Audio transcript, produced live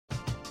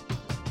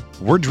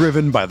We're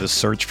driven by the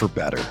search for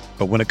better.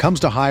 But when it comes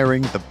to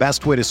hiring, the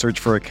best way to search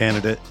for a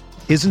candidate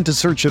isn't to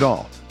search at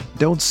all.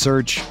 Don't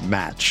search,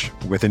 match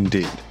with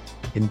Indeed.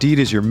 Indeed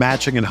is your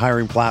matching and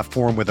hiring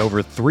platform with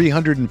over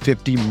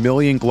 350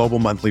 million global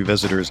monthly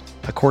visitors,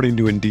 according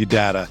to Indeed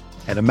data,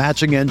 and a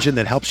matching engine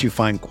that helps you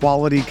find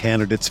quality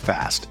candidates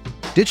fast.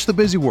 Ditch the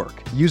busy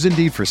work. Use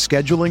Indeed for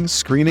scheduling,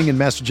 screening, and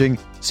messaging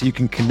so you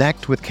can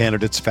connect with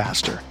candidates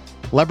faster.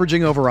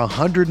 Leveraging over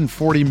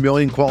 140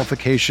 million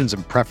qualifications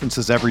and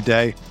preferences every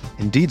day,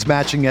 Indeed's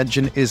matching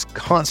engine is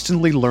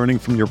constantly learning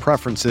from your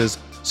preferences,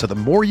 so the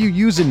more you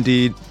use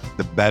Indeed,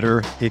 the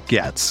better it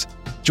gets.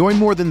 Join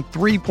more than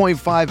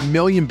 3.5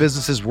 million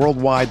businesses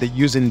worldwide that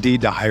use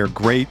Indeed to hire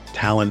great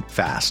talent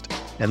fast.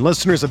 And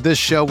listeners of this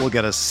show will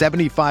get a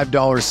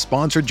 $75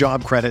 sponsored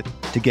job credit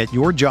to get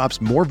your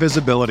jobs more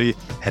visibility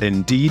at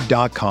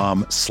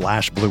Indeed.com/Blue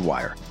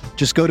Wire.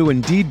 Just go to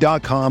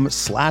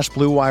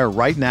Indeed.com/Blue Wire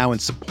right now and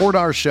support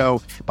our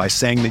show by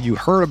saying that you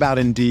heard about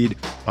Indeed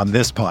on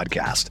this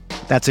podcast.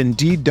 That's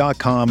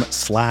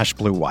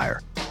Indeed.com/Blue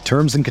Wire.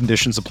 Terms and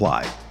conditions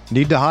apply.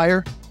 Need to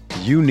hire?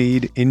 You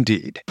need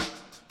Indeed.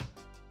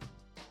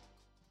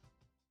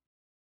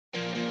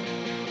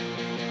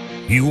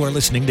 You are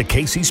listening to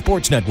KC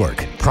Sports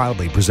Network,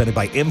 proudly presented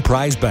by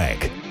Emprise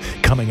Bank.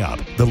 Coming up,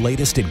 the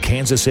latest in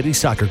Kansas City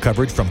soccer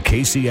coverage from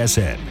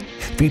KCSN,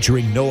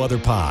 featuring No Other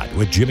Pod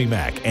with Jimmy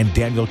Mack and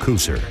Daniel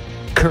Kuser.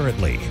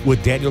 Currently,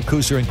 with Daniel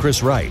Kuser and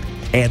Chris Wright,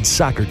 and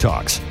Soccer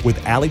Talks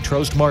with Ali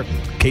Trost Martin.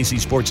 KC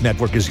Sports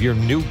Network is your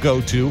new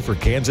go-to for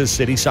Kansas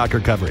City soccer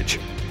coverage.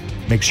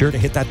 Make sure to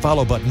hit that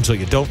follow button so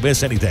you don't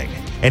miss anything.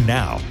 And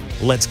now,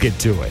 let's get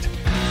to it.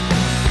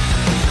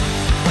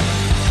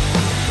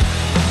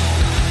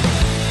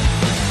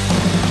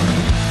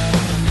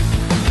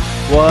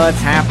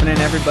 What's happening,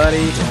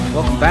 everybody?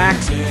 Welcome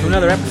back to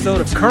another episode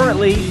of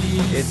Currently.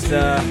 It's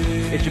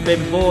your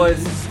baby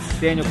boys,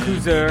 Daniel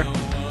Kuser,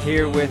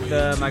 here with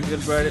my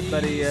good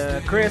buddy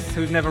Chris,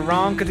 who's never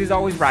wrong because he's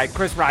always right.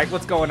 Chris Wright,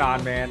 what's going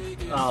on, man?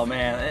 Oh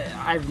man,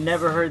 I've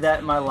never heard that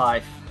in my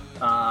life.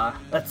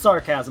 That's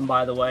sarcasm,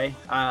 by the way.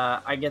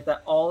 I get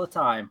that all the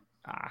time.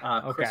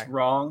 Okay. Chris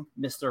wrong,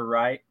 Mr.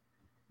 Right.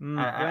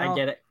 I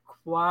get it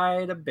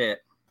quite a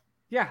bit.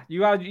 Yeah,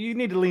 you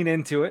need to lean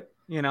into it.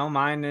 You know,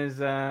 mine is,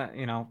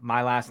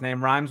 my last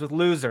name rhymes with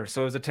loser,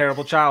 so it was a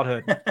terrible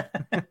childhood.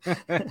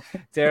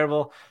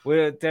 Terrible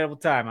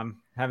time.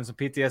 I'm having some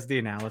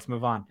PTSD now. Let's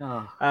move on.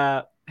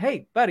 Oh.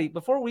 Hey, buddy,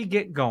 before we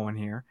get going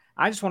here,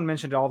 I just want to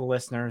mention to all the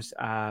listeners,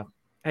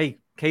 hey,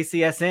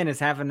 KCSN is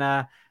having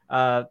their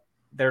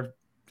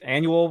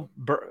annual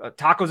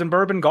Tacos and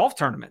Bourbon golf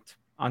tournament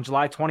on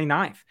July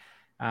 29th.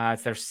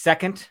 It's their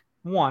second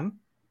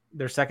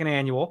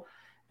annual.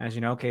 As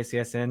you know,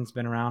 KCSN's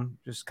been around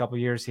just a couple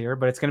years here,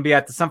 but it's going to be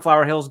at the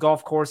Sunflower Hills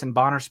Golf Course in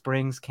Bonner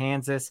Springs,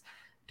 Kansas.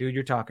 Dude,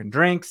 you're talking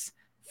drinks,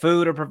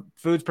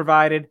 food's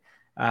provided,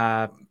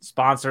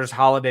 sponsors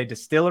Holiday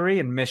Distillery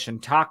and Mission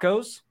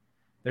Tacos.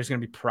 There's going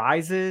to be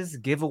prizes,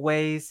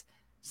 giveaways,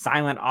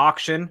 silent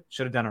auction.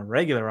 Should have done a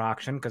regular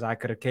auction because I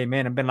could have came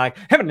in and been like,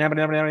 that would have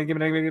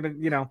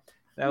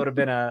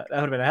been a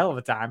hell of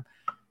a time.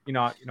 You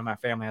know, my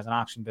family has an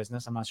auction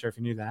business. I'm not sure if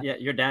you knew that. Yeah,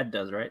 your dad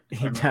does, right?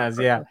 He does,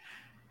 yeah.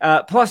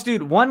 Plus,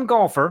 dude, one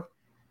golfer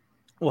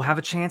will have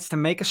a chance to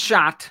make a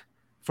shot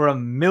for $1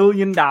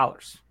 million.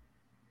 $1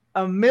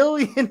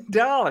 million.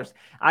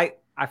 I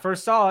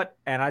first saw it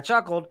and I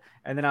chuckled,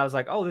 and then I was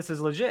like, oh, this is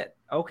legit.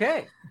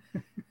 Okay.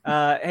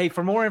 Hey,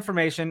 for more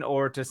information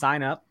or to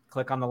sign up,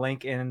 click on the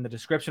link in the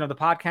description of the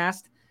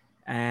podcast.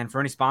 And for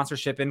any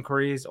sponsorship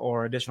inquiries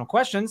or additional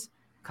questions,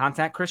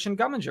 contact Christian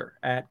Gumminger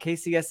at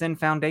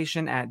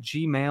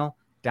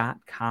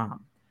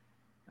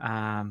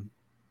kcsnfoundation@gmail.com.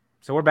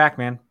 So we're back,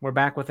 man. We're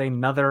back with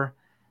another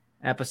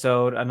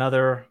episode,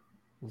 another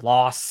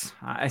loss.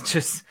 It's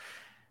just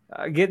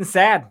getting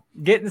sad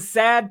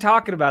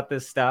talking about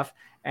this stuff.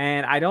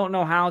 And I don't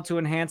know how to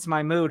enhance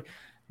my mood.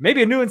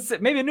 Maybe a new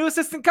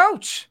assistant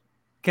coach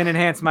can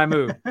enhance my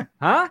mood.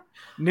 Huh?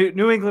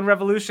 New England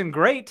Revolution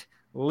great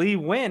Lee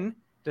Wynn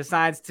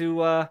decides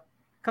to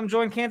come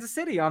join Kansas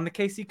City on the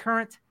KC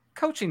Current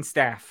coaching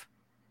staff.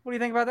 What do you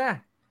think about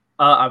that?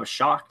 I was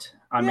shocked.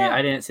 I mean,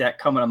 I didn't see that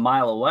coming a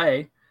mile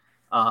away.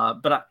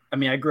 But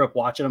I grew up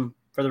watching them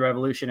for the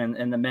Revolution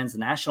and the men's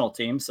national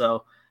team.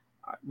 So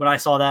when I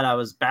saw that, I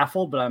was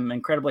baffled, but I'm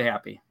incredibly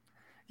happy.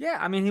 Yeah,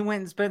 I mean, he went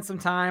and spent some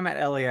time at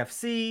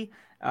LAFC.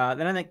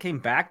 Then I think came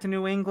back to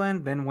New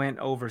England, then went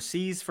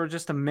overseas for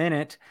just a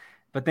minute.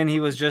 But then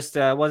he was just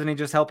wasn't he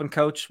just helping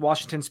coach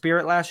Washington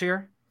Spirit last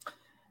year?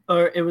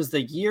 It was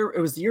the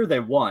year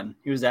they won.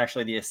 He was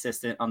actually the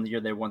assistant on the year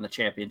they won the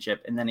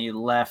championship, and then he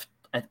left.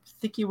 I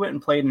think he went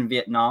and played in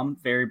Vietnam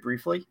very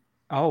briefly.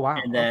 Oh wow!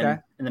 And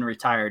then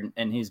retired,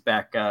 and he's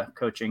back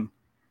coaching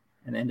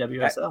in the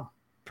NWSL.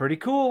 Pretty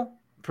cool.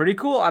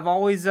 I've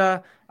always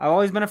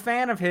been a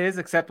fan of his,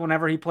 except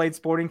whenever he played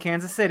Sporting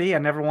Kansas City. I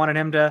never wanted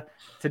him to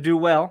do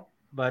well,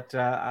 but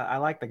I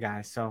like the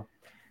guy, so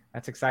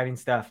that's exciting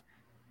stuff.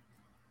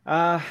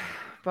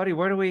 Buddy,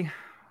 where do we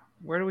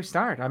where do we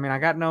start? I mean, I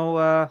got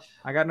no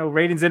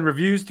ratings and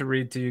reviews to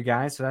read to you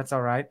guys, so that's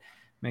all right.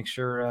 Make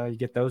sure you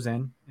get those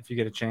in if you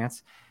get a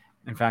chance.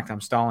 In fact, I'm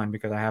stalling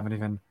because I haven't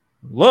even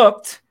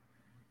looked,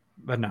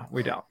 but no,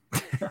 we don't.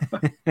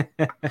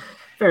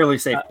 Fairly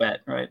safe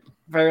bet, right?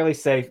 Fairly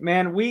safe,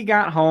 man. We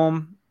got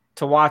home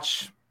to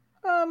watch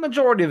a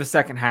majority of the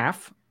second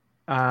half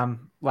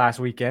last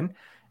weekend,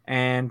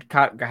 and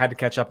had to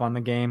catch up on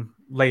the game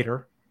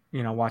later.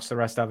 Watch the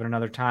rest of it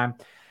another time,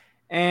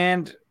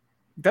 and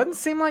doesn't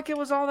seem like it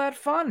was all that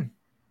fun.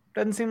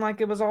 Doesn't seem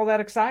like it was all that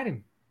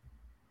exciting.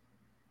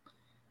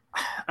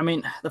 I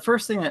mean, the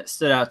first thing that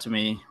stood out to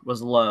me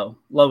was Lowe.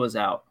 Lowe was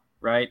out,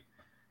 right?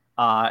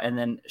 And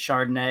then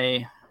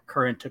Chardonnay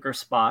Curran took her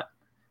spot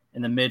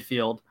in the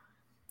midfield.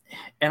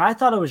 And I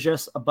thought it was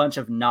just a bunch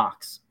of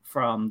knocks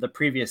from the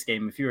previous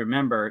game. If you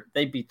remember,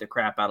 they beat the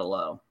crap out of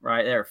Lowe,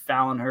 right? They were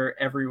fouling her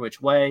every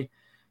which way.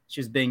 She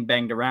was being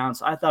banged around.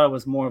 So I thought it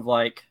was more of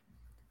like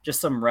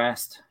just some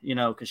rest,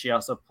 because she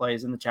also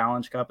plays in the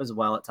Challenge Cup as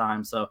well at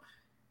times. So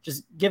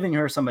just giving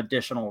her some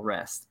additional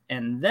rest.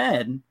 And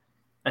then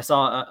I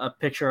saw a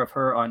picture of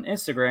her on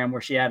Instagram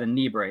where she had a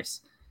knee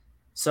brace.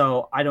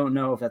 So I don't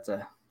know if that's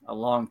a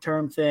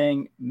long-term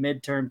thing,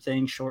 mid-term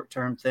thing,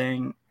 short-term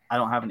thing. I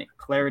don't have any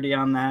clarity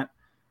on that.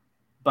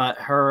 But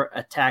her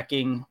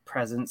attacking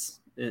presence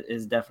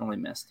is definitely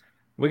missed.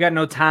 We got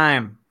no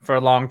time for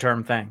a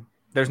long-term thing.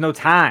 There's no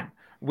time.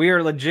 We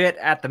are legit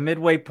at the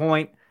midway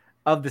point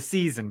of the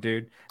season,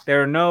 dude.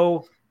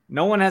 No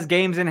one has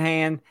games in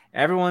hand.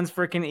 Everyone's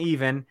freaking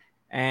even,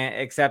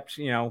 except,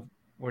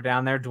 we're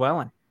down there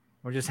dwelling.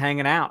 We're just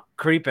hanging out,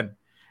 creeping.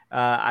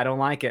 I don't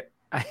like it.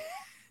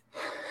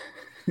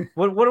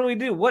 What do we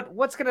do?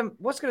 What's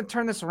gonna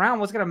turn this around?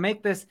 What's gonna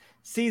make this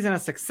season a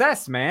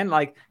success, man?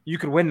 Like, you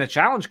could win the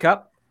Challenge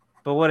Cup,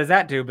 but what does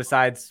that do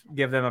besides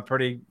give them a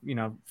pretty,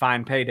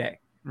 fine payday,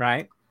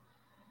 right?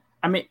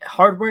 I mean,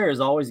 hardware is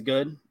always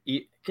good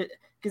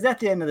because at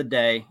the end of the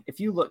day, if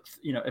you look,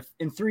 if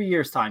in 3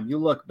 years' time you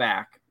look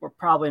back, we're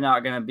probably not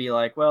going to be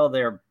like, well,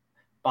 they're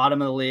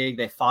bottom of the league,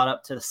 they fought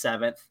up to the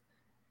 7th.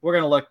 We're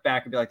going to look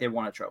back and be like, they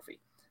won a trophy.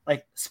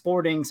 Like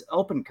Sporting's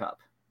Open Cup,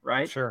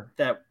 right? Sure.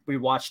 That we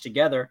watched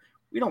together.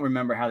 We don't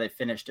remember how they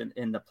finished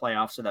in the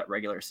playoffs or that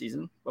regular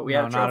season, but we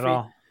had a trophy. Not at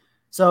all.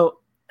 So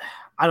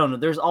I don't know.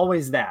 There's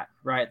always that,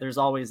 right? There's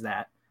always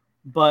that.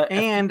 But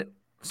and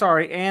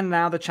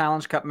now the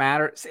Challenge Cup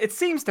matters. It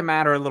seems to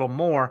matter a little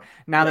more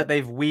now that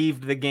they've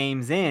weaved the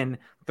games in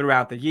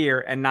throughout the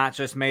year and not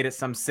just made it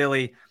some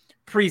silly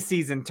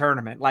preseason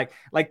tournament like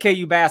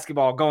KU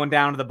basketball going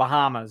down to the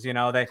Bahamas.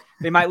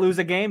 They might lose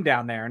a game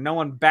down there and no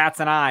one bats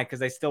an eye because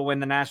they still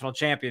win the national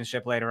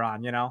championship later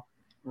on.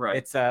 Right.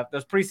 It's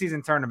those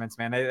preseason tournaments,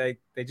 man.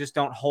 They just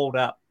don't hold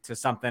up to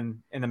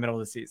something in the middle of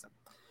the season.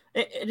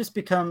 It just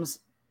becomes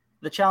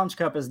the Challenge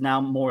Cup is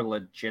now more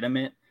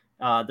legitimate.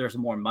 There's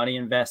more money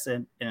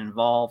invested and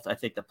involved. I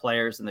think the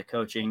players and the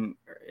coaching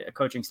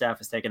staff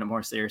has taken it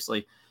more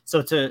seriously.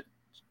 So to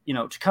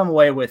come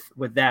away with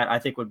that, I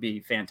think would be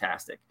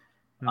fantastic.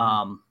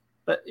 Mm-hmm.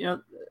 But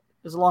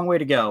there's a long way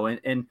to go,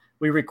 and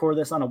we record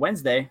this on a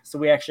Wednesday, so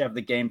we actually have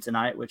the game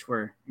tonight, which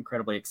we're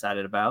incredibly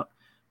excited about.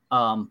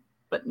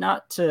 But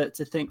not to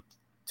think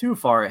too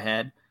far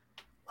ahead.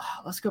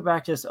 Let's go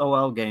back to this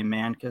OL game,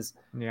 man, because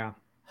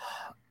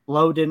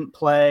Lowe didn't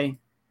play.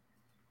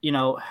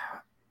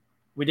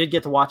 We did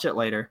get to watch it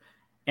later,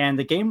 and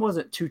the game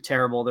wasn't too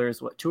terrible.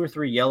 There's 2 or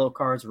 3 yellow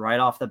cards right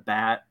off the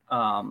bat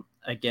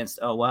against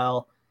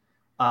OL.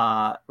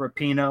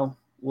 Rapinoe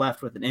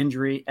left with an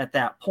injury. At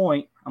that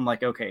point, I'm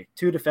like, okay,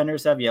 2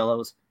 defenders have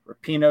yellows.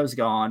 Rapinoe's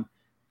gone.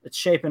 It's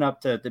shaping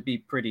up to be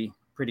pretty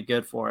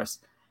good for us.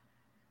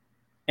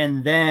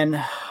 And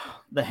then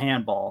the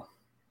handball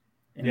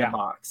in the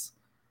box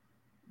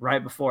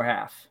right before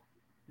half.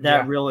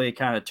 That really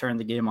kind of turned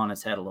the game on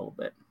its head a little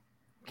bit.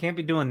 Can't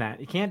be doing that.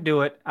 You can't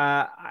do it.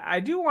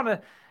 I do want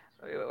to,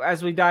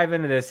 as we dive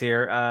into this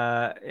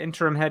here,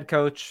 interim head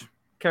coach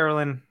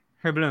Caroline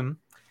Herblum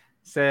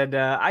said,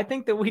 I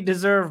think that we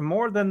deserve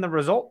more than the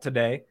result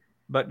today,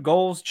 but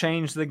goals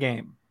change the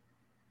game.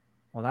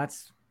 Well,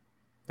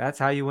 that's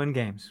how you win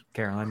games,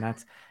 Caroline.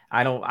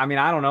 I don't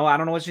know. I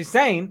don't know what she's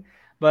saying,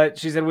 but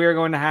she said we are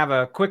going to have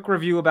a quick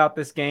review about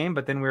this game,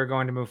 but then we're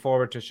going to move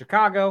forward to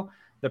Chicago.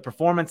 The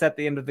performance at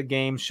the end of the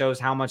game shows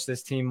how much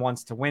this team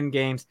wants to win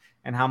games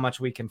and how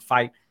much we can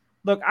fight.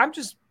 Look,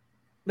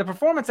 the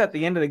performance at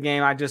the end of the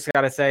game, I just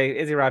got to say,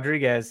 Izzy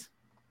Rodriguez,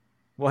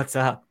 what's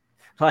up?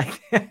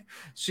 Like,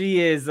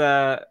 she's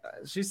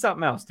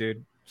something else,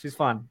 dude. She's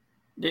fun.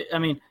 I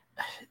mean,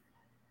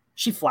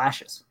 she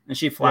flashes, and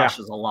she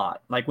flashes a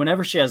lot. Like,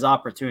 whenever she has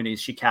opportunities,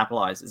 she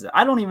capitalizes it.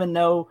 I don't even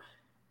know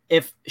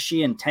if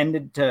she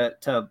intended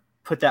to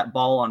put that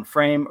ball on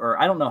frame, or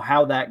I don't know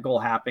how that goal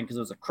happened because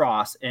it was a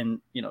cross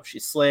and, she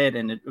slid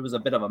and it was a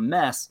bit of a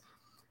mess,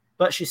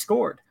 but she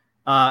scored.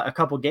 A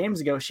couple games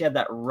ago, she had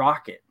that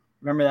rocket.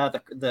 Remember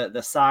that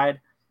the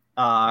side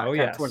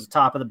towards the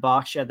top of the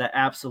box, she had that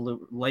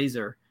absolute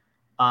laser.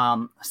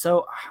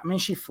 So, I mean,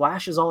 she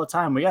flashes all the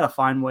time. We got to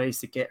find ways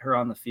to get her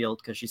on the field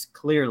because she's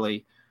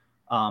clearly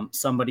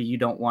somebody you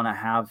don't want to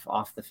have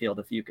off the field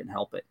if you can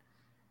help it.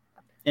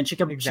 And she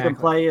can Exactly.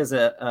 play as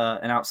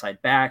an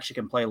outside back. She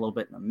can play a little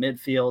bit in the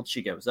midfield.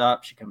 She goes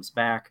up, she comes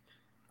back.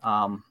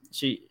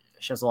 She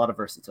has a lot of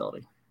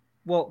versatility.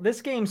 Well,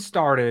 this game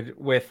started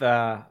with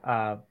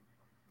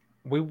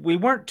we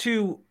weren't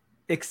too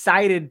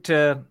excited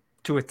to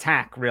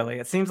attack, really.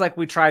 It seems like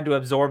we tried to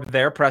absorb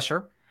their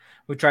pressure.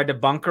 We tried to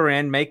bunker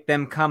in, make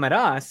them come at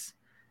us.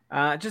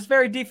 Just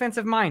very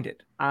defensive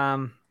minded.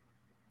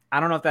 I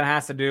don't know if that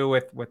has to do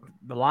with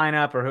the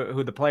lineup or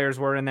who the players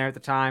were in there at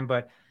the time,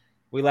 but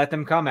we let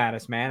them come at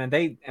us, man, and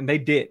they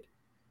did.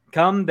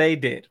 They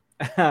did.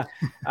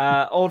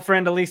 Old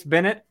friend Elise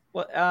Bennett,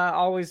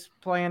 always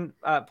playing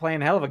a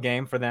hell of a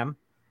game for them,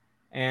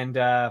 and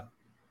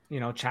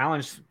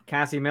challenged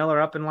Cassie Miller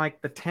up in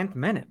like the 10th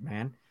minute,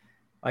 man.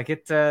 Like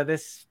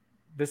this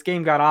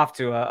game got off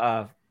to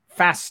a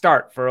fast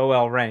start for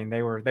OL Reign.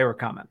 They were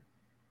coming.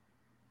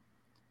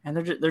 And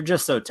they're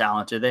just so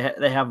talented.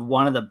 They have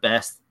one of the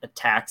best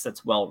attacks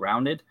that's well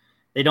rounded.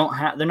 They're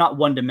not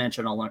one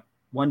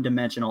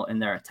dimensional in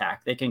their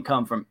attack. They can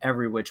come from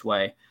every which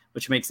way,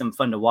 which makes them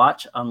fun to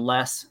watch.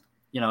 Unless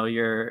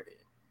you're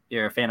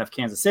a fan of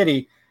Kansas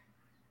City,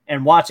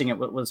 and watching it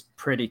was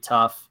pretty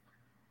tough.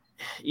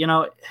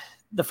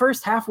 The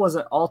first half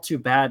wasn't all too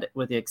bad,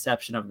 with the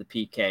exception of the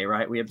PK.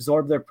 Right, we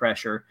absorbed their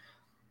pressure.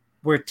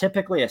 We're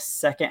typically a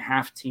second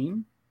half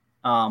team,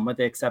 with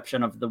the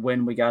exception of the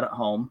win we got at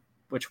home,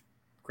 which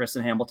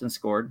Kristen Hamilton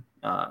scored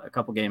a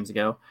couple games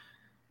ago.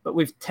 But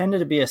we've tended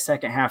to be a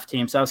second half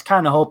team. So I was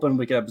kind of hoping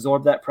we could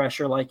absorb that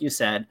pressure, like you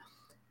said,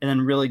 and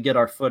then really get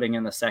our footing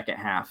in the second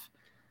half.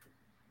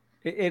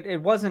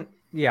 It wasn't,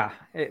 you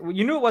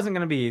knew it wasn't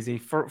going to be easy.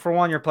 For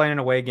one, you're playing an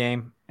away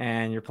game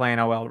and you're playing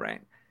OL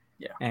Reign.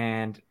 Yeah.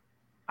 And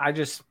I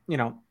just, in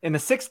the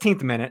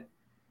 16th minute,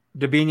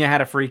 Dabinia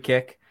had a free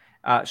kick.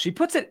 She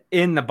puts it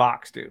in the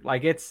box, dude.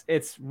 Like it's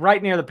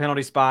right near the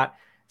penalty spot.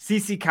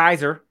 Cece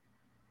Kaiser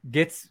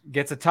gets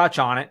a touch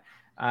on it.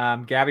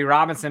 Gabby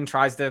Robinson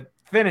tries to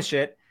finish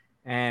it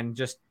and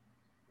just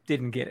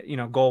didn't get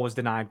it. Goal was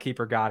denied.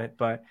 Keeper got it,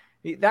 but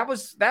that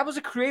was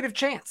a creative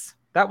chance.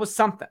 That was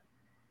something.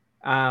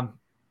 In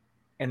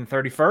the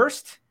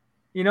 31st,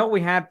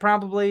 we had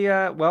probably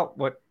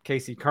what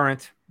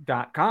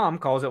KCCurrent.com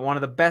calls it one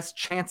of the best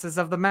chances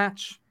of the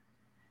match.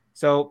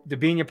 So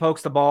Dabinia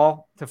pokes the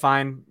ball to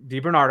find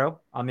DiBernardo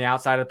on the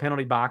outside of the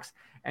penalty box,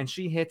 and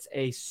she hits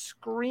a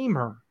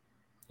screamer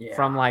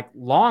from like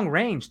long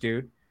range,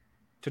 dude,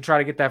 to try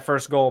to get that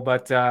first goal.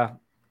 But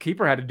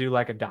keeper had to do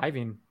like a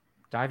diving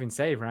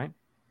save, right?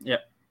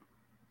 Yep.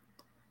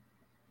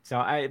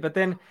 But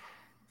then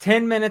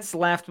 10 minutes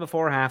left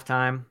before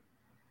halftime,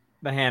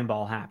 the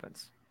handball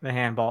happens. The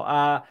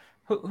handball.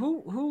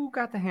 Who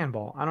got the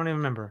handball? I don't even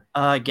remember.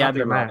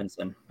 Gabby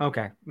Robinson.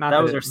 Okay.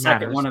 That was her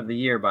second one of the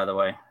year, by the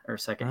way. Her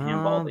second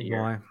handball of the year.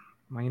 Boy.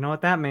 Well, you know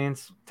what that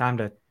means. Time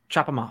to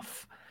chop them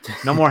off.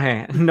 No more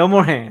no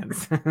more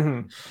hands.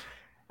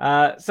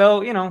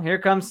 So, here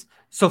comes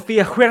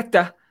Sofia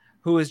Huerta,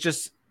 who is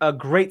just a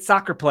great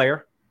soccer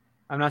player.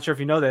 I'm not sure if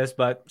you know this,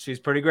 but she's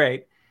pretty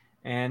great.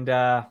 And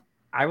I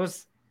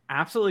was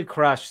absolutely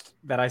crushed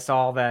that I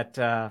saw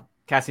that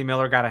Cassie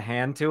Miller got a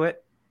hand to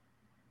it.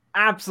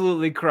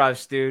 Absolutely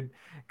crushed, dude.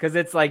 Because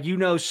it's like,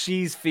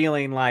 she's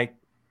feeling like,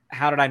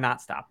 how did I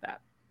not stop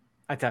that?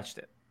 I touched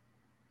it.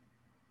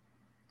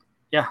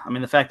 Yeah, I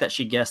mean, the fact that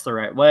she guessed the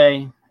right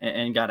way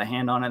and got a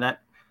hand on it,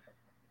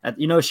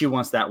 that she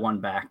wants that one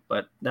back.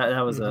 But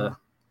that was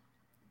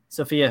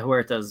Sofia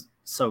Huerta's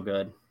so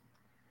good.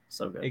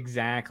 So good.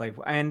 Exactly.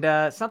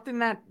 And something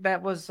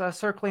that was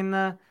circling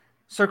the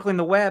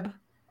web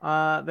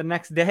the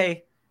next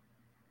day,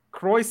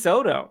 Croy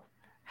Soto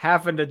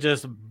having to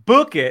just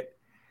book it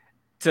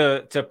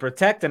to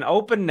protect an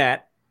open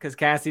net because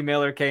Cassie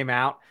Miller came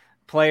out.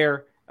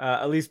 Player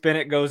Elise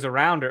Bennett goes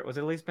around her. Was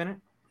it Elise Bennett?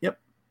 Yep.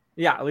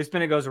 Yeah, Elise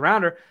Bennett goes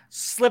around her,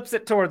 slips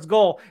it towards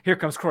goal. Here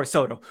comes Croy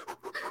Soto.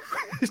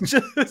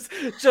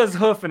 just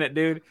hoofing it,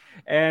 dude.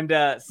 And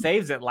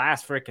saves it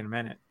last freaking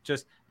minute.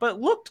 But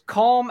looked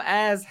calm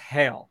as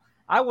hell.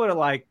 I would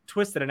have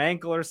twisted an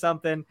ankle or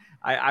something.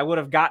 I would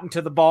have gotten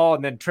to the ball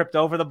and then tripped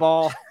over the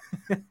ball.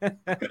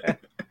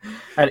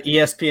 At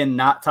ESPN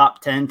not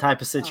top 10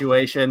 type of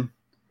situation.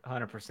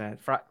 100%.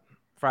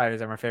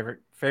 Fridays are my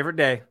favorite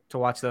day to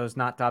watch those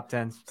not top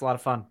 10s. It's a lot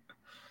of fun.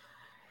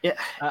 Yeah.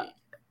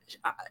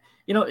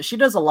 She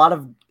does a lot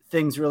of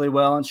things really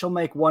well, and she'll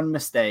make one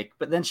mistake,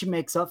 but then she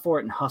makes up for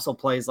it in hustle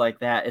plays like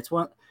that.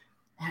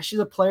 She's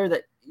a player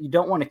that you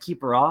don't want to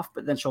keep her off,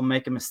 but then she'll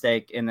make a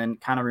mistake and then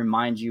kind of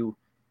remind you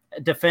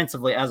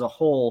defensively as a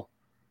whole,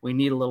 we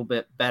need a little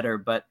bit better.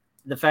 But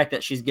the fact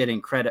that she's getting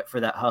credit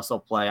for that hustle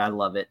play, I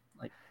love it.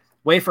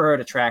 Wait for her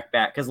to track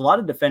back, because a lot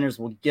of defenders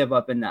will give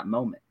up in that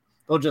moment.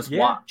 They'll just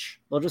watch.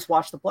 They'll just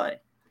watch the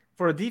play.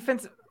 For a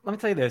defense, let me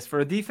tell you this,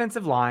 for a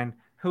defensive line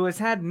who has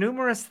had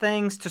numerous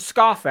things to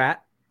scoff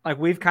at,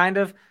 we've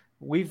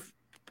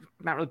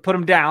not really put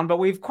them down, but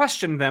we've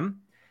questioned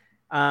them.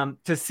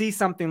 To see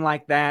something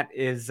like that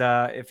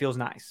it feels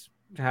nice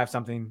to have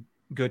something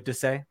good to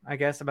say, I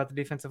guess, about the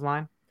defensive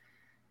line.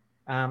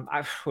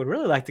 I would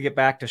really like to get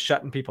back to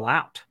shutting people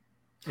out.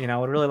 I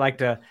would really like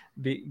to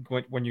be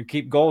when you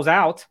keep goals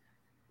out,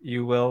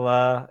 you will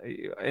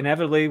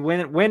inevitably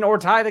win or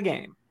tie the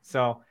game.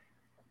 So,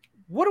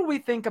 what do we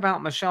think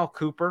about Michelle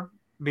Cooper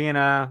being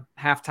a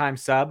halftime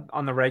sub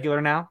on the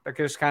regular now? That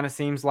just kind of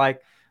seems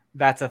like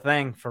that's a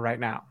thing for right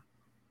now.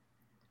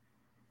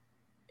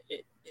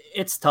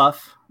 It's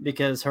tough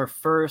because her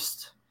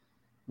first,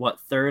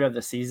 third of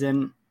the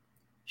season,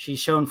 she's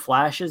shown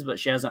flashes, but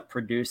she hasn't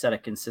produced at a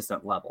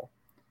consistent level.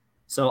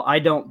 So I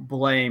don't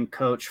blame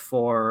Coach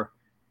for,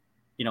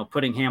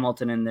 putting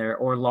Hamilton in there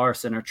or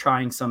Larson or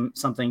trying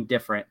something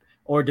different,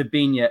 or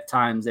Debinha at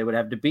times. They would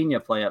have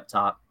Debinha play up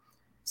top.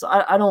 So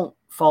I don't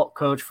fault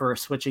Coach for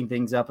switching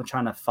things up and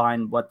trying to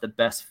find what the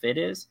best fit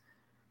is.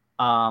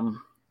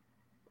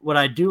 What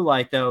I do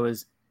like, though,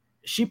 is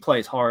she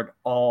plays hard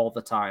all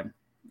the time.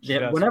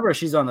 Whenever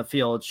she's on the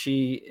field,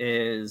 she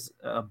is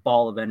a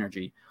ball of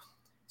energy.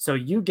 So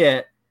you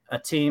get a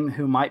team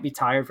who might be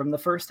tired from the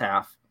first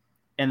half,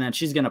 and then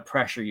she's going to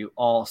pressure you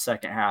all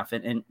second half,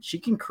 and she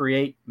can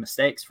create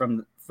mistakes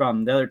from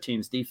the other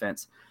team's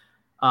defense.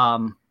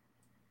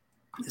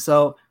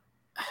 So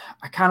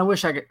I kind of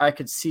wish I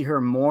could see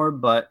her more,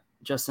 but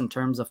just in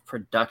terms of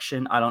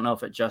production, I don't know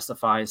if it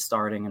justifies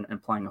starting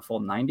and playing a full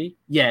 90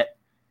 yet.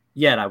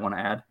 I want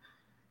to add.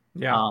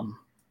 Yeah.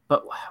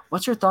 But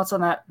what's your thoughts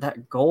on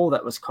that goal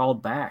that was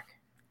called back?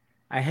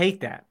 I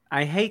hate that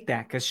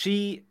because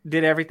she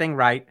did everything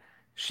right.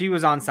 She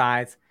was on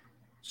sides.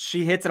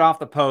 She hits it off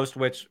the post,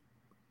 which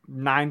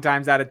 9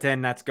 times out of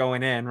 10, that's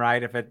going in,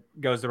 right? If it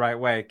goes the right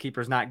way,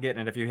 keeper's not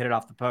getting it if you hit it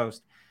off the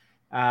post.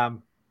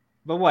 But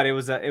what? It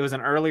was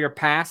an earlier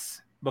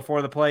pass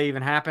before the play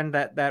even happened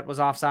that was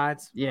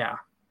offsides. Yeah.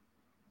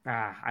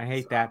 I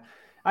hate that.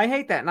 I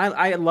hate that. And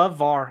I love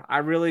VAR. I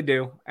really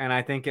do. And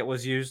I think it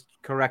was used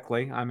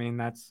correctly. I mean,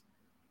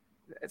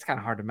 it's kind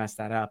of hard to mess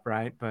that up,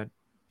 right? But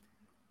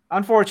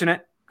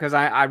unfortunate, because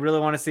I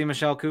really want to see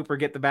Michelle Cooper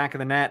get the back of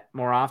the net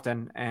more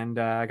often. And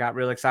I got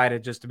real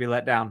excited just to be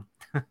let down.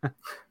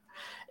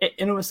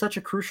 And it was such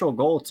a crucial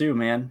goal too,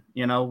 man.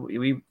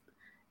 We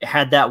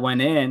had that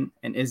went in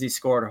and Izzy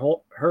scored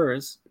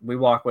hers. We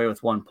walk away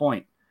with 1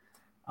 point.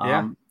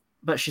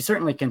 But she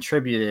certainly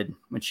contributed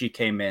when she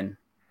came in.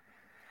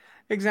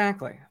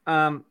 Exactly.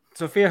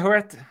 Sofia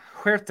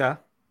Huerta,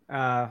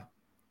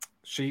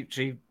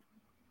 she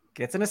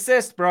gets an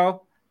assist,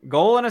 bro.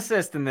 Goal and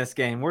assist in this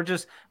game.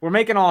 We're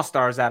making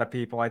all-stars out of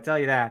people. I tell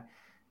you that.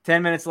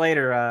 10 minutes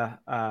later,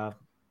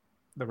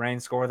 the Reign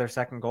score their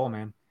second goal,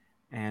 man.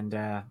 And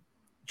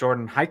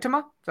Jordan Huitema,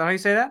 is that how you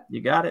say that? You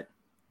got it.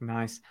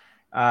 Nice.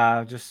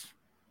 Just,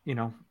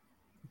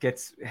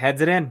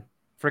 heads it in.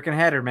 Freaking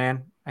header,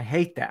 man. I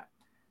hate that.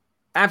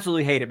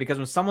 Absolutely hate it, because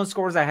when someone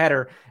scores a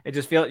header, it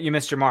just feels you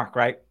missed your mark,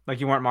 right?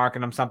 Like you weren't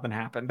marking them, something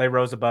happened. They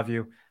rose above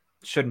you.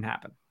 Shouldn't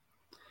happen.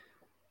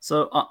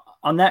 So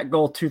on that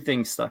goal, 2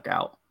 things stuck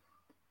out.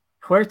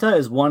 Huerta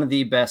is one of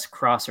the best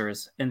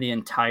crossers in the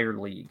entire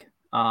league,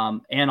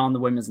 and on the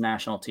women's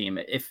national team.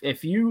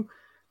 If you're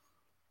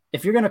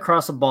going to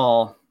cross a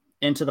ball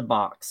into the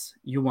box,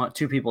 you want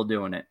 2 people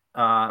doing it.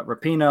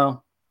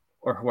 Rapinoe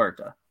or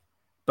Huerta.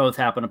 Both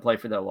happen to play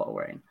for the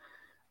Reign.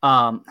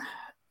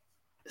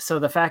 So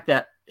the fact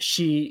that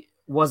she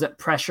wasn't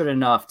pressured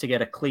enough to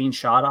get a clean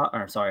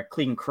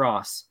clean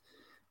cross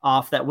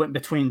off that went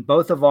between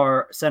both of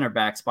our center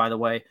backs, by the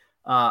way.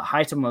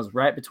 Huitema was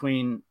right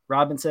between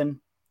Robinson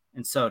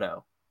and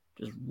Soto,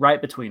 just right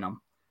between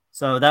them.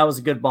 So that was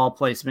a good ball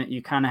placement.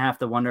 You kind of have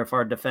to wonder if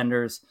our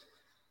defenders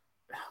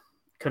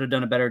could have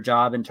done a better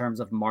job in terms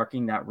of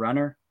marking that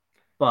runner.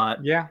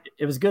 But yeah,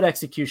 it was good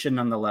execution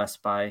nonetheless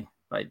by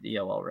the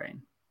OL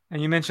Reign.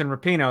 And you mentioned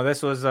Rapinoe.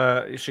 This was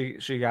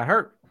she got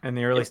hurt in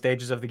the early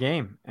stages of the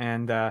game,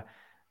 and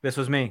this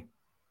was me.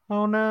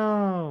 Oh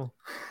no!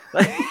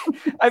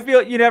 I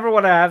feel you never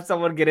want to have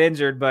someone get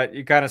injured, but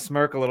you kind of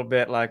smirk a little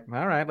bit, like,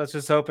 all right, let's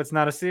just hope it's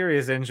not a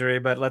serious injury,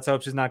 but let's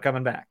hope she's not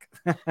coming back.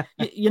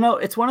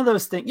 It's one of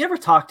those things. You ever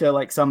talk to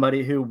like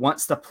somebody who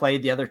wants to play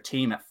the other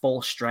team at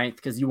full strength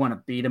because you want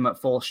to beat them at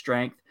full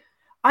strength?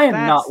 I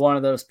am not one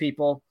of those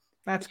people.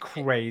 That's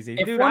crazy,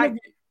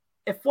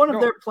 if one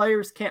of their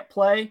players can't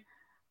play,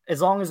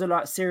 as long as they're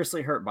not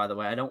seriously hurt, by the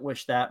way, I don't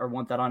wish that or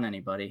want that on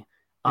anybody.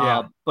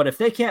 Yeah. But if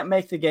they can't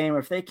make the game, or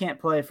if they can't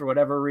play for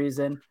whatever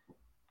reason,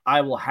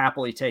 I will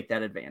happily take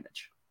that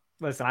advantage.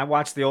 Listen, I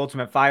watched The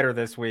Ultimate Fighter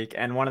this week,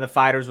 and one of the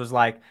fighters was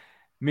like,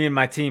 me and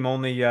my team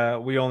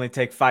we only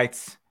take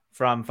fights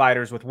from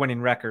fighters with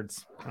winning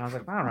records. And I was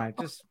like, all right,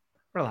 just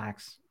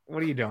relax.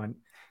 What are you doing?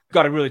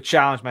 Got to really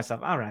challenge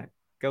myself. All right,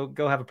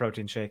 go have a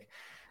protein shake.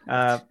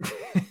 A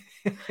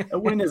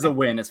win is a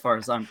win as far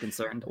as I'm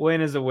concerned. Win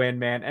is a win,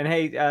 man. And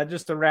hey,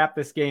 just to wrap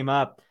this game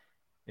up,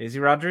 Izzy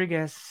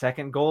Rodriguez,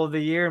 second goal of the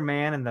year,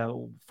 man, in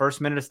the first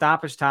minute of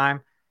stoppage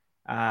time.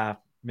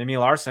 Mimi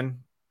Larson,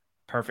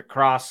 perfect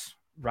cross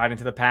right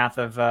into the path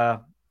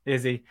of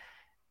Izzy.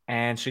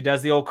 And she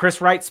does the old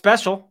Chris Wright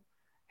special,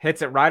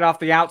 hits it right off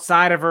the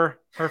outside of her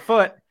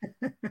foot,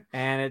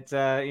 and it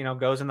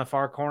goes in the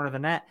far corner of the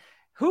net.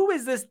 Who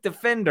is this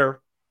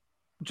defender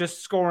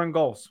just scoring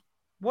goals?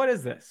 What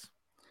is this?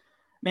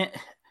 Man,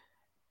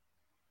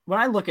 when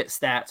I look at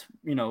stats,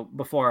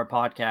 before our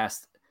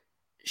podcast,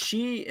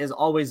 she is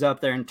always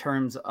up there in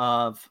terms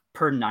of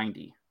per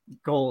 90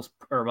 goals,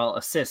 or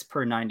assists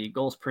per 90,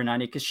 goals per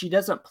 90, because she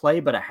doesn't play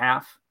but a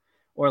half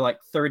or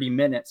like 30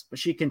 minutes, but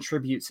she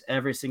contributes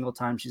every single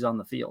time she's on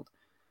the field.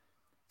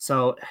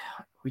 So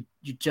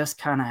you just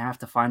kind of have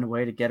to find a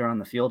way to get her on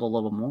the field a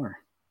little more.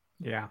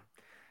 Yeah.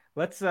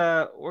 We're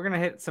going to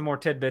hit some more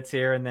tidbits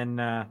here and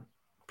then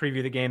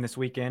preview the game this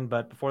weekend.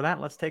 But before that,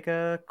 let's take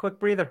a quick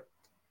breather.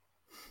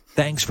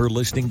 Thanks for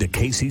listening to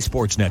KC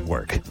Sports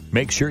Network.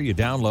 Make sure you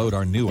download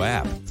our new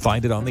app.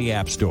 Find it on the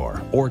App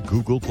Store or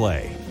Google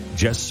Play.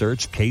 Just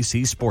search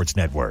KC Sports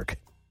Network.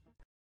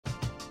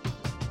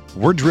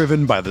 We're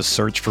driven by the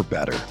search for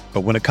better.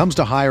 But when it comes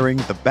to hiring,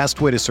 the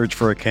best way to search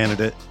for a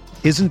candidate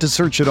isn't to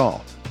search at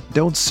all.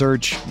 Don't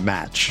search,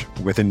 match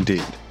with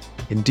Indeed.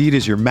 Indeed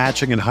is your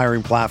matching and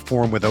hiring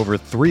platform with over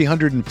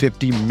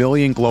 350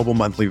 million global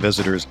monthly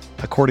visitors,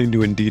 according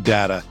to Indeed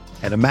data,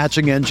 and a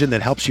matching engine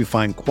that helps you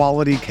find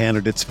quality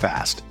candidates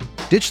fast.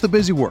 Ditch the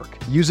busy work.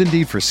 Use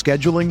Indeed for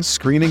scheduling,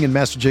 screening, and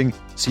messaging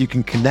so you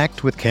can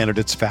connect with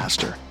candidates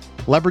faster.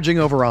 Leveraging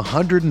over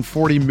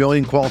 140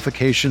 million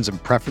qualifications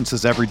and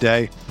preferences every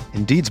day,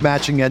 Indeed's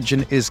matching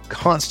engine is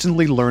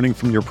constantly learning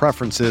from your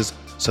preferences,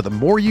 so the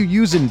more you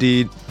use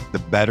Indeed, the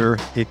better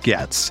it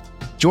gets.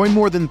 Join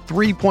more than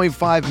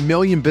 3.5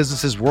 million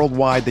businesses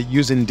worldwide that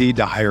use Indeed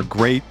to hire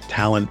great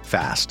talent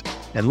fast.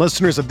 And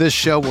listeners of this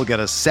show will get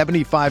a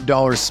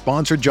 $75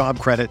 sponsored job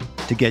credit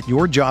to get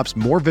your jobs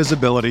more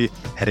visibility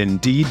at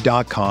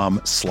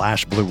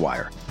Indeed.com/Blue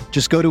Wire.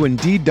 Just go to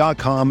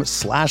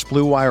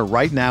Indeed.com/Blue Wire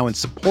right now and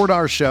support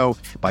our show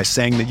by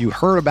saying that you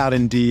heard about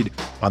Indeed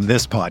on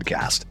this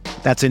podcast.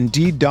 That's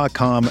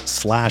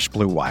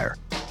Indeed.com/Blue Wire.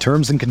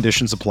 Terms and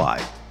conditions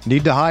apply.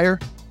 Need to hire?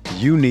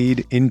 You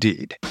need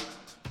Indeed.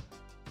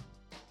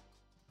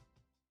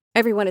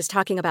 Everyone is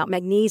talking about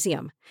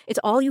magnesium. It's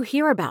all you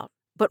hear about.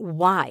 But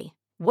why?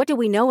 What do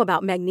we know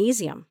about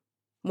magnesium?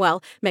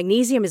 Well,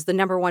 magnesium is the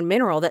number one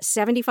mineral that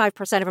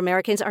 75% of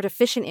Americans are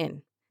deficient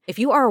in. If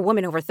you are a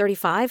woman over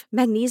 35,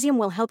 magnesium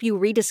will help you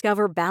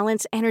rediscover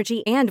balance,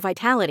 energy, and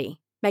vitality.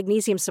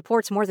 Magnesium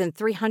supports more than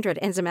 300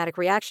 enzymatic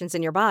reactions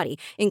in your body,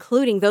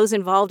 including those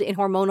involved in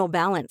hormonal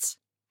balance.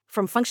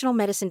 From functional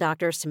medicine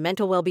doctors to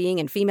mental well-being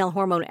and female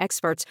hormone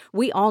experts,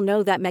 we all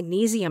know that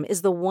magnesium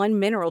is the one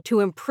mineral to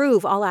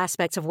improve all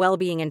aspects of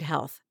well-being and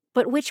health.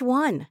 But which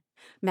one?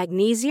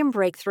 Magnesium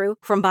Breakthrough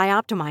from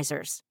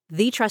Bioptimizers,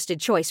 the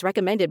trusted choice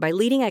recommended by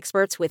leading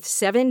experts with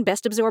 7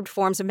 best-absorbed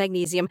forms of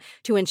magnesium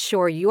to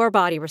ensure your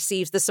body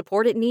receives the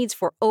support it needs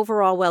for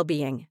overall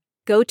well-being.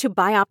 Go to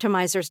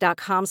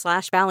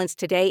bioptimizers.com/balance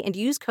today and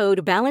use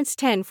code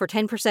BALANCE10 for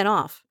 10%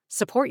 off.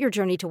 Support your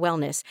journey to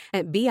wellness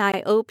at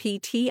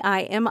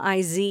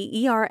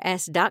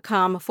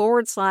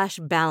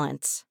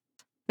bioptimizers.com/balance.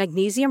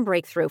 Magnesium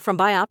Breakthrough from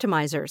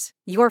Bioptimizers,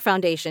 your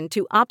foundation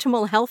to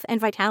optimal health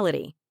and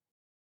vitality.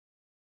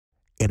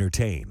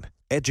 Entertain,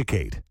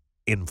 educate,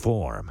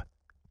 inform.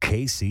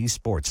 KC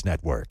Sports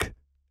Network.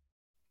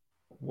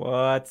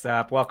 What's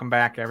up? Welcome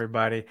back,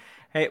 everybody.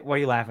 Hey, what are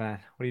you laughing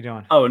at? What are you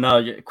doing? Oh,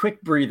 no,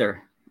 quick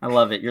breather. I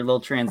love it. Your little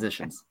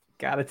transitions.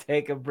 Gotta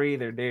take a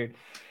breather, dude.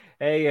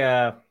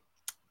 Hey,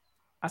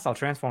 I saw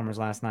Transformers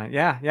last night.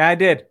 Yeah, I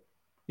did.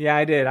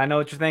 I know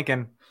what you're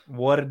thinking.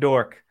 What a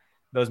dork.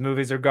 Those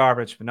movies are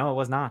garbage. But no, it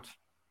was not.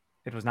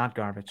 It was not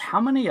garbage.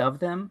 How many of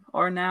them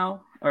are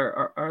now?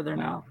 Or are there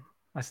now?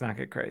 Let's not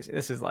get crazy.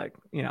 This is like,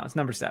 it's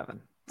number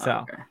 7.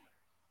 So, okay.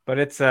 But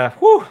it's this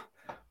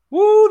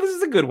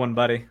is a good one,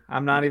 buddy.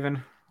 I'm not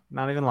even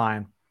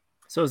lying.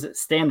 So is it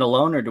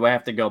standalone, or do I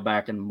have to go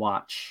back and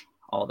watch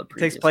all the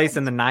previous? It takes place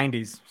in the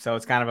 90s, so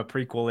it's kind of a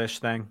prequel-ish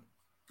thing.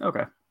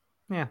 Okay.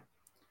 Yeah.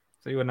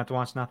 So you wouldn't have to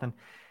watch nothing.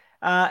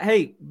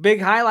 Hey,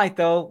 big highlight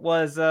though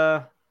was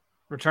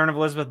return of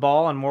Elizabeth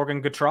Ball and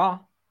Morgan Gautrat.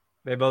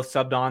 They both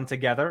subbed on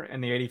together in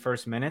the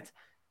 81st minute.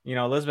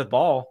 Elizabeth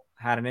Ball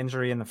had an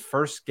injury in the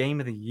first game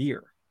of the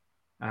year.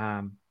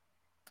 But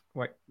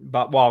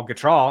while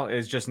Gautrat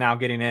is just now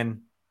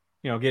getting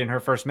her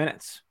first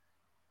minutes.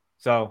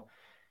 So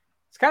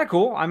it's kind of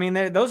cool. I mean,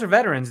 those are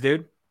veterans,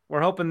 dude.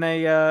 We're hoping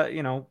they,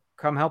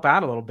 come help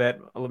out a little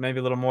bit, maybe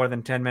a little more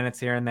than 10 minutes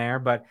here and there.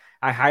 But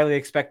I highly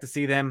expect to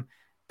see them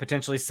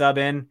potentially sub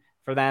in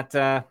for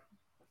that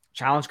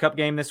Challenge Cup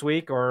game this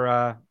week,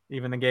 or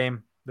even the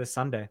game this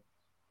Sunday.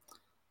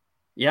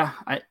 Yeah,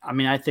 I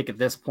think at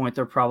this point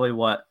they're probably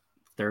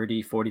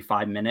 30,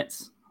 45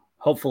 minutes,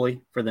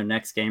 hopefully, for their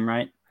next game,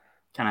 right?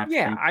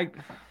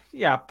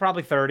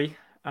 Probably 30.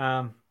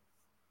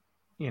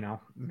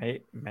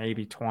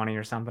 Maybe 20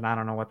 or something. I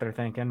don't know what they're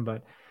thinking,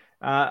 but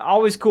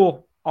always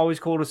cool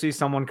to see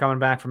someone coming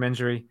back from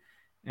injury,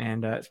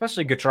 and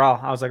especially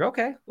Gautrat. I was like,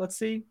 okay, let's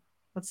see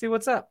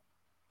what's up.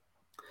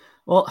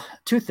 Well,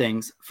 2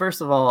 things.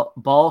 First of all,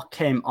 Ball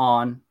came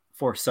on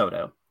for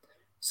Soto,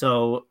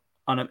 so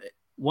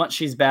once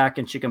she's back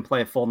and she can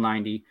play a full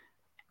 90,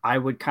 I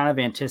would kind of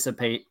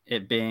anticipate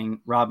it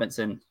being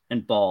Robinson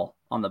and Ball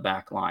on the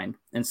back line,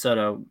 and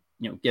Soto,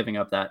 giving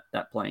up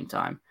that playing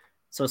time.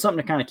 So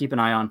something to kind of keep an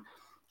eye on.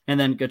 And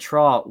then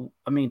Gautrat,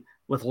 I mean,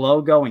 with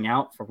Lowe going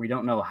out for we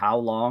don't know how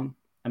long,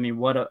 I mean,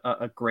 what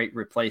a great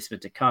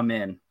replacement to come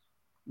in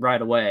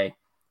right away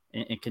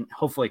and can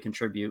hopefully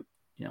contribute,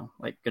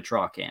 like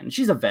Gautrat can. And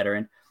she's a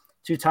veteran,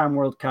 2-time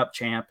World Cup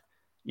champ.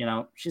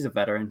 She's a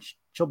veteran.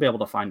 She'll be able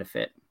to find a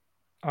fit.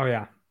 Oh,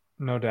 yeah.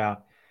 No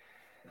doubt.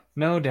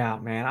 No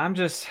doubt, man. I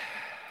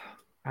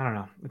don't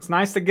know. It's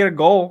nice to get a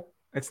goal.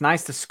 It's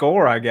nice to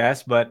score, I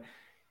guess. But,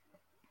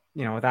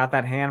 without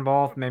that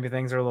handball, maybe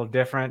things are a little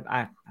different.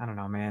 I don't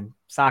know, man.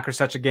 Soccer's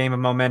such a game of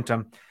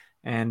momentum.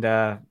 And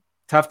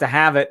tough to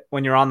have it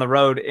when you're on the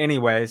road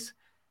anyways.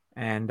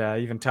 And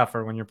even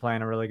tougher when you're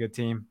playing a really good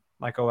team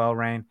like OL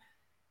Reign.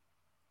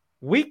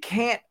 We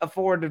can't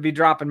afford to be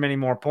dropping many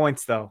more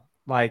points, though.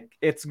 Like,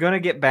 it's going to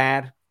get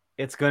bad.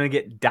 It's going to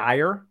get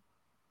dire.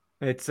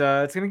 It's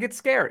going to get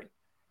scary.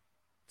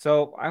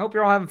 So I hope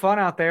you're all having fun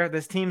out there.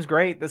 This team's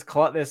great. This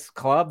club,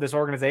 this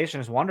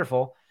organization is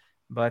wonderful.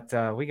 But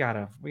we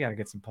gotta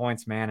get some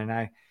points, man.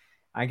 And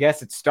I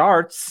guess it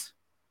starts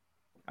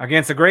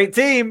against a great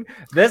team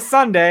this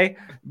Sunday.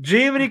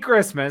 Jiminy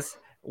Christmas.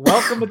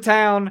 Welcome to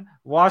town,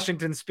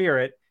 Washington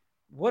Spirit.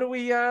 What do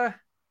we the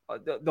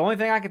only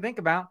thing I can think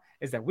about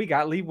is that we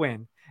got Lee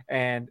Win,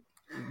 and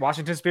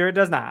Washington Spirit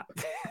does not.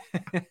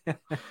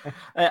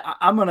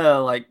 I'm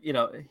gonna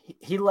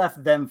he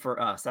left them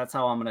for us. That's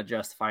how I'm gonna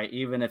justify it,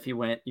 even if he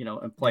went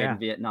and played in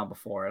Vietnam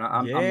before.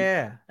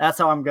 And that's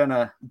how I'm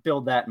gonna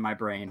build that in my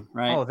brain,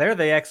 right? Oh, they're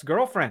the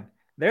ex-girlfriend.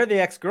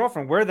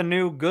 We're the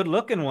new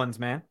good-looking ones,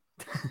 man.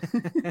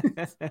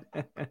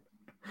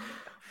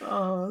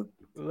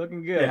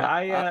 Looking good.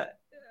 Yeah,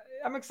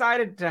 I'm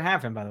excited to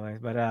have him, by the way.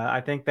 But I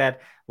think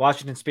that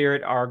Washington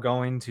Spirit are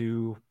going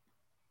to.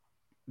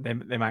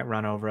 They might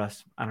run over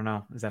us. I don't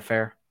know. Is that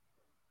fair?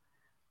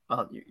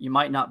 You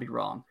might not be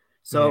wrong.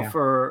 So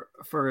for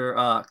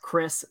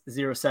Chris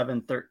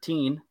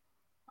 0713,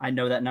 I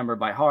know that number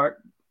by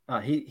heart.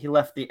 He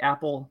left the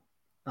Apple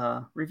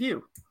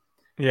review.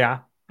 Yeah,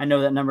 I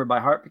know that number by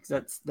heart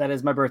because that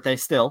is my birthday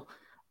still.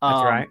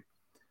 That's right.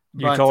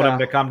 You told him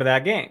to come to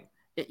that game.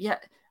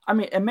 I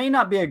mean, it may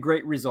not be a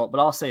great result, but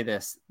I'll say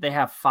this: they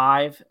have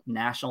 5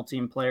 national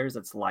team players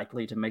that's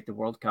likely to make the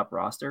World Cup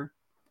roster.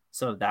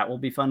 So that will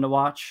be fun to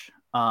watch.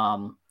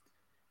 Well,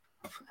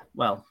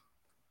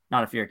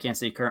 not if you're a Kansas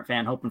City Current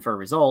fan hoping for a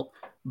result,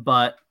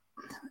 but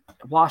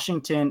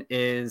Washington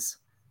is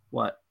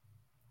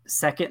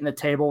second in the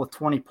table with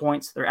 20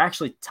 points. They're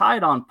actually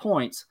tied on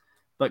points,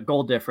 but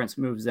goal difference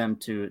moves them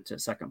to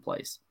second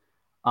place.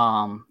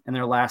 In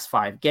their last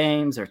 5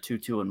 games, they're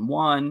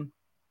 2-2-1.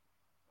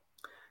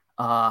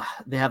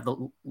 They have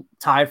the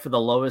tied for the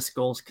lowest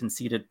goals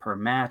conceded per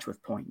match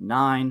with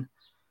 0.9.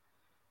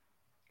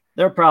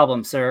 They're a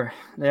problem, sir.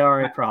 They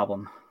are a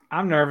problem.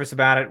 I'm nervous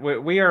about it.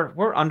 We're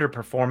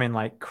underperforming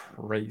like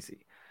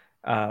crazy.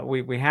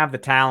 We have the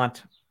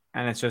talent,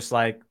 and it's just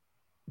like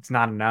it's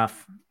not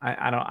enough.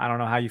 I don't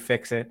know how you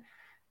fix it.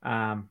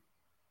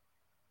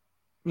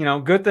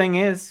 Good thing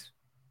is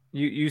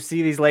you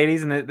see these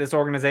ladies in this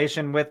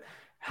organization with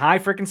high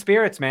freaking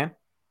spirits, man.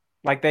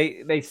 Like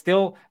they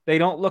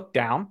don't look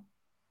down.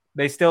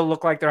 They still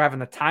look like they're having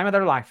the time of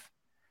their life.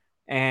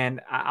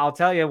 And I'll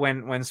tell you,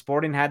 when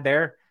Sporting had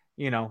their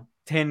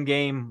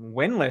 10-game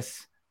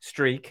winless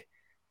streak,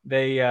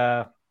 they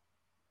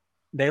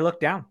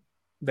looked down.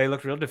 They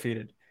looked real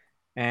defeated.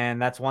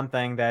 And that's one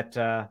thing that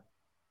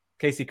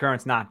KC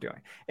Current's not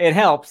doing. It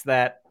helps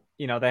that,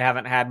 they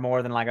haven't had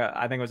more than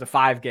I think it was a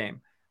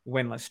 5-game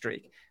winless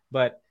streak.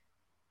 But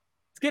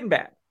it's getting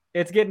bad.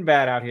 It's getting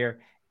bad out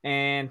here.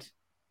 And,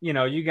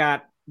 you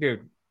got,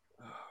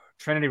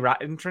 Trinity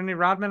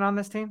Rodman on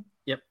this team?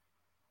 Yep.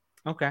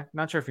 Okay.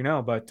 Not sure if you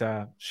know,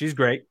 but she's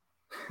great.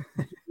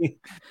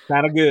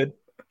 Kind of good.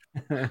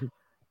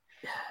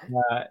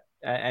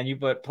 And you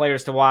put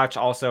players to watch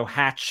also: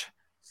 Hatch,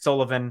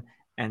 Sullivan,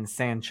 and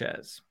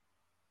Sanchez.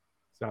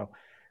 So a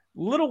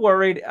little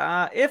worried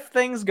if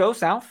things go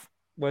south,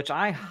 which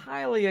I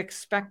highly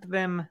expect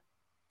them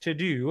to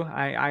do.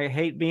 I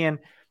hate being,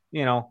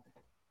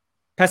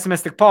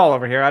 pessimistic Paul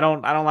over here. I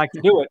don't like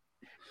to do it,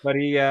 but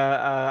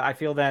I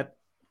feel that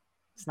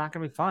it's not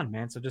going to be fun,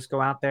 man. So just go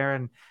out there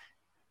and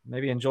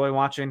maybe enjoy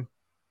watching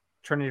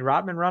Trinity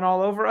Rodman run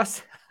all over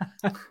us.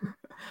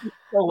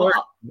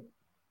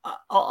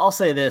 I'll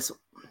say this: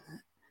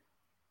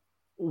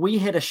 we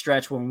hit a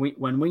stretch when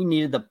we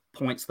needed the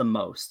points the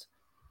most,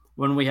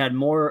 when we had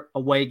more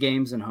away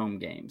games and home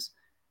games.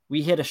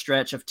 We hit a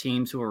stretch of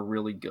teams who were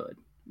really good.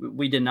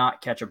 We did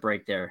not catch a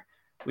break there.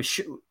 We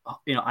should,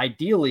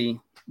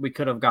 ideally, we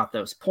could have got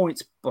those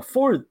points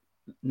before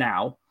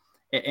now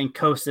and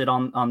coasted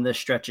on this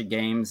stretch of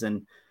games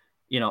and,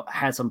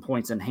 had some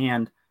points in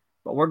hand.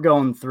 But we're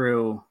going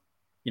through,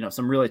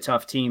 some really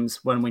tough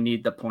teams when we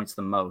need the points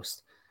the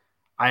most.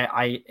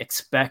 I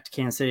expect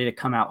Kansas City to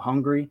come out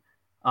hungry.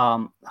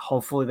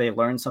 Hopefully they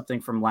learn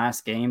something from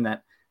last game,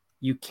 that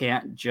you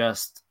can't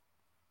just,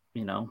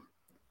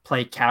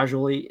 play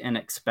casually and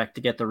expect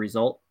to get the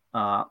result.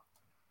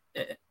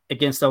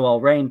 Against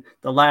OL Reign,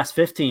 the last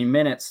 15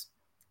 minutes,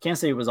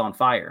 Kansas City was on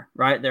fire,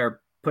 right?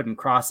 They're putting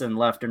crossing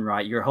left and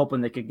right. You're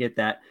hoping they could get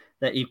that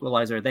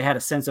equalizer. They had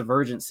a sense of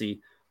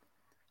urgency,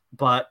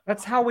 but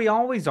that's how we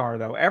always are,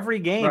 though. Every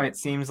game, right. It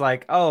seems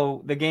like,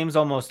 oh, the game's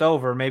almost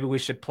over. Maybe we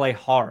should play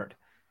hard.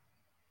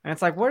 And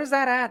it's like, where's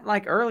that at?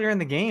 Like earlier in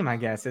the game, I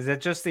guess. Is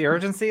it just the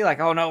urgency? Like,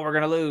 oh no, we're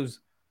gonna lose.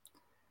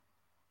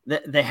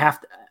 They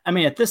have to. I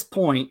mean, at this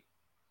point,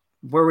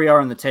 where we are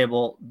on the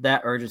table,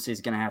 that urgency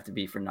is going to have to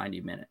be for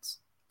 90 minutes.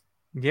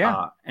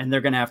 Yeah, and they're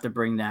going to have to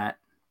bring that,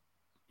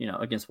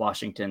 against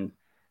Washington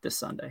this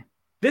Sunday.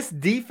 This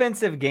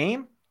defensive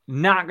game,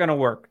 not going to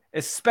work,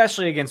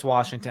 especially against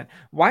Washington.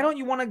 Why don't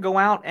you want to go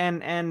out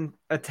and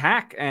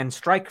attack and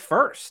strike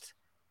first?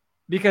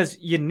 Because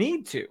you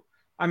need to.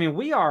 I mean,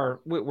 we're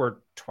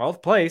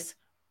 12th place.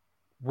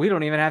 We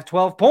don't even have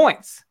 12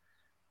 points.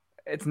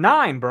 It's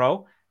 9,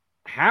 bro.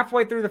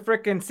 Halfway through the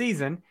freaking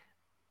season,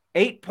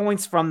 8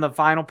 points from the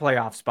final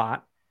playoff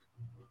spot.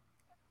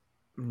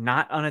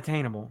 Not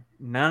unattainable.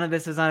 None of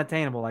this is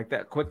unattainable. Like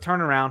that quick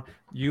turnaround.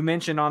 You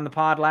mentioned on the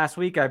pod last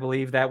week, I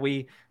believe, that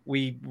we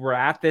were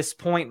at this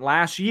point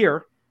last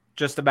year,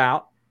 just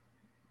about,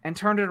 and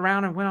turned it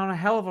around and went on a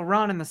hell of a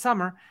run in the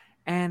summer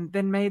and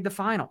then made the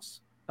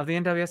finals of the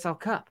NWSL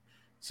Cup.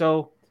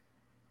 So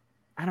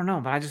I don't know,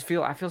 but I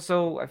feel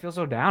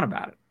so down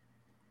about it.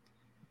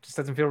 It just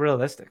doesn't feel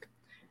realistic.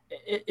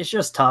 It's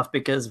just tough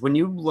because when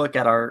you look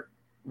at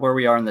where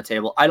we are in the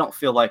table, I don't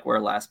feel like we're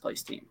a last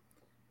place team,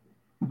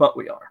 but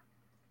we are.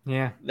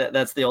 Yeah.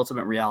 That's the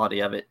ultimate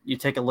reality of it. You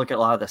take a look at a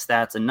lot of the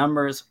stats and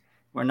numbers.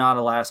 We're not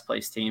a last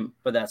place team,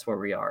 but that's where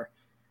we are.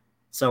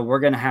 So we're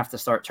going to have to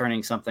start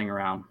turning something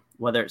around,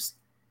 whether it's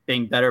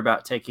being better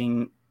about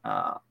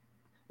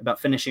about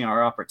finishing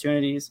our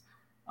opportunities,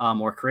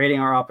 or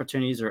creating our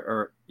opportunities,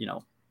 or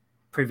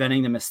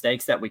preventing the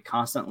mistakes that we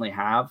constantly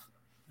have,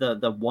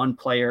 the one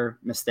player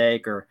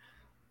mistake, or,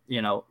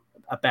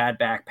 a bad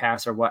back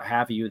pass or what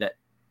have you that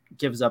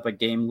gives up a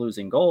game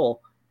losing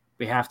goal.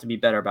 We have to be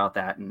better about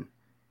that.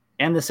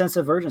 And the sense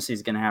of urgency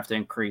is going to have to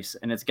increase,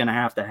 and it's going to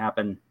have to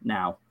happen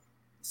now.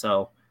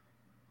 So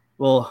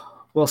we'll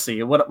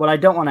see. What I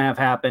don't want to have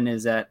happen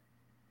is that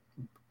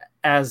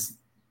as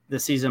the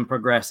season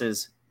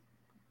progresses,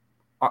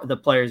 the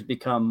players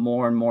become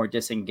more and more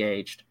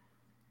disengaged,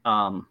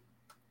 from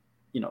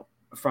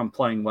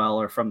playing well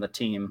or from the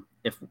team.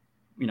 If,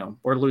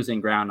 we're losing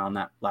ground on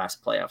that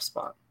last playoff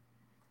spot.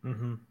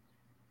 Mm-hmm.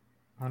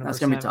 That's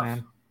going to be tough.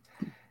 Man.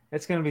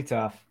 It's going to be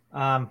tough.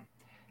 I'm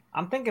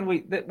thinking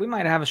we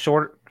might have a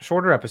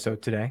shorter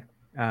episode today,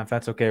 if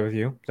that's okay with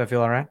you. Does that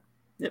feel all right?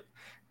 Yep.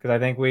 Because I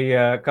think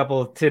a couple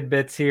of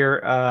tidbits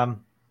here.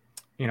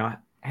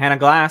 Hannah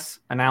Glass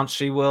announced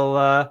she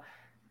will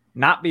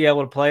not be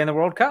able to play in the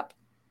World Cup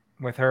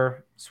with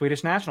her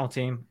Swedish national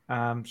team.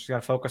 She's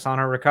got to focus on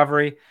her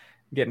recovery,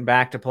 getting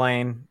back to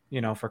playing,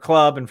 for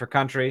club and for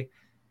country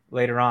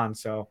later on.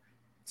 So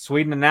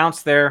Sweden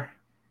announced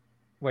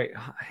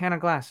Hannah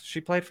Glass, she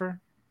played for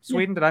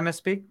Sweden? Yeah. Did I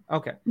misspeak?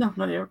 Okay. No,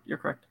 you're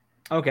correct.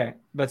 Okay.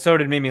 But so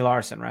did Mimi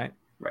Larsson, right?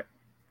 Right.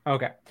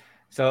 Okay.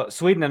 So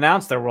Sweden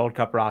announced their World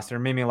Cup roster.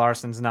 Mimi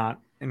Larsson's not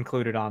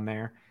included on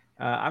there.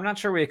 I'm not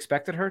sure we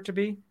expected her to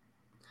be.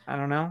 I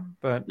don't know,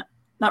 but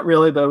not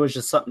really, but it was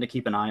just something to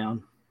keep an eye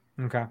on.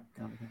 Okay.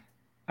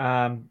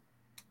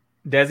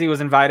 Desi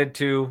was invited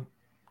to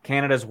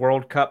Canada's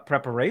World Cup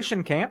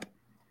preparation camp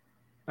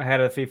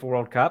ahead of the FIFA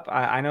World Cup.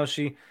 I know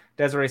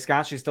Desiree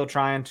Scott, she's still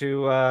trying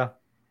to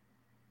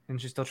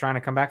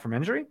come back from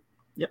injury.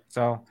 Yep.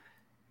 So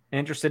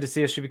interested to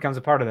see if she becomes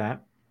a part of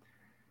that.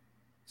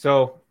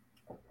 So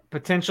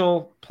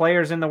potential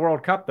players in the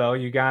World Cup, though,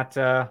 you got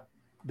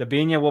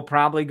Debinha will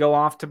probably go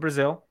off to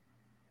Brazil,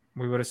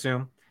 we would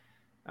assume.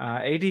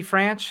 AD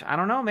Franch, I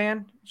don't know,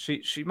 man.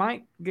 She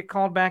might get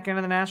called back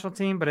into the national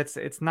team, but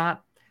it's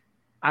not.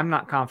 I'm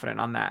not confident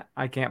on that.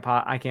 I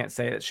can't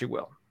say that she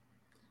will.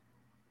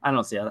 I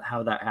don't see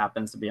how that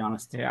happens, to be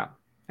honest. Yeah,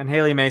 and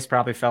Haley Mace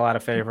probably fell out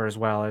of favor as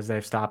well, as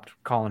they've stopped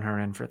calling her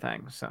in for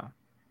things. So.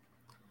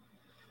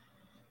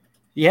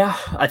 Yeah,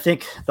 I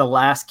think the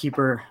last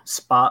keeper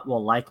spot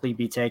will likely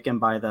be taken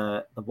by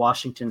the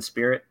Washington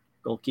Spirit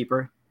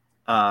goalkeeper,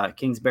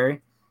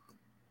 Kingsbury.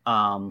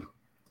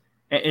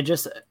 It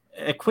just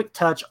a quick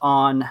touch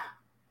on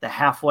the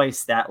halfway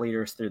stat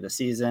leaders through the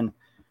season.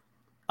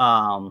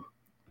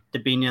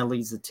 Debinha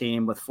leads the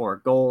team with 4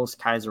 goals,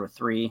 Kaiser with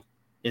 3,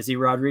 Izzy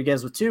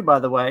Rodriguez with 2, by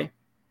the way,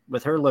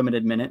 with her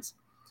limited minutes.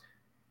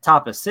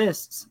 Top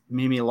assists,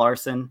 Mimi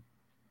Larsson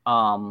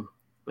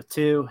with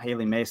 2,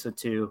 Haley Mace with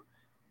 2,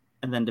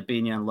 and then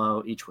Debinha and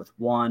Lowe each with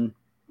 1.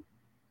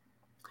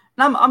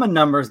 And I'm a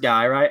numbers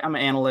guy, right? I'm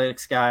an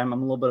analytics guy. I'm a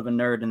little bit of a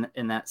nerd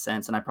in that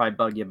sense, and I probably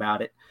bug you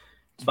about it.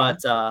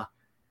 But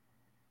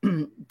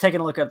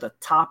taking a look at the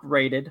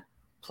top-rated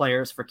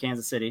players for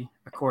Kansas City,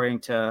 according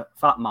to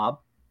FOTMob,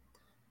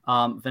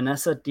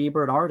 Vanessa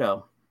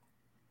DiBernardo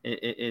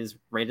is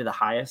rated the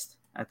highest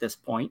at this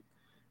point.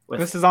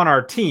 This is on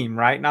our team,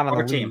 right? Not on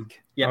our the team. League.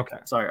 Yeah, okay.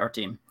 Sorry, our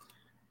team.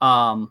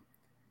 At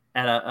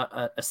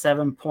a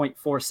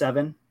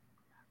 7.47.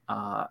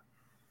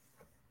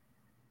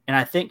 And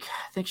I think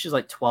she's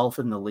like 12th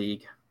in the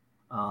league.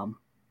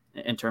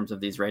 in terms of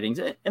these ratings.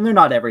 And they're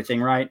not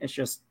everything, right? It's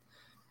just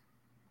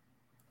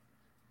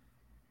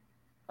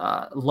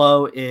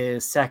Lowe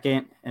is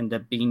second, and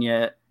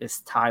Debinha is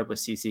tied with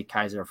CeCe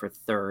Kaiser for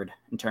third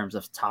in terms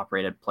of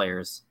top-rated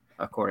players,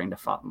 according to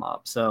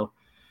FOTMob. So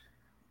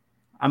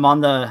I'm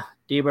on the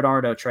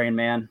DiBernardo train,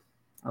 man.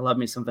 I love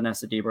me some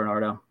Vanessa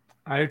DiBernardo.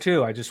 I do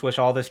too. I just wish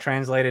all this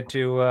translated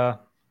to,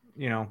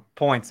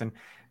 points. And,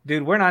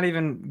 dude, we're not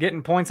even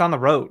getting points on the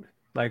road.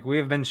 Like, we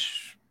have been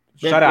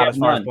shut out as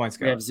far as points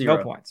go. We have 0.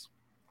 No points.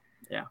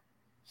 Yeah.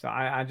 So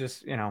I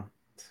just,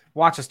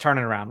 watch us turn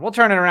it around. We'll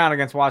turn it around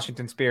against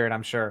Washington Spirit,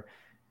 I'm sure.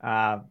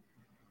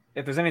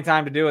 If there's any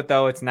time to do it,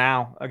 though, it's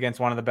now against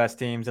one of the best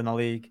teams in the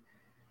league.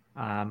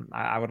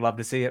 I would love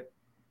to see it.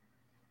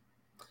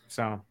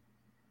 So.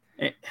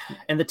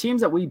 And the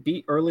teams that we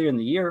beat earlier in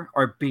the year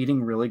are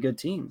beating really good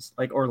teams.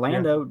 Like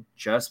Orlando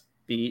just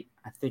beat,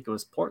 I think it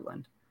was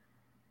Portland,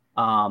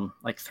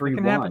 like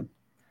 3-1.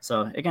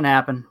 So it can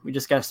happen. We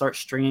just got to start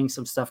stringing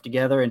some stuff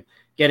together, and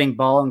getting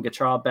Ball and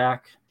Gautrat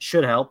back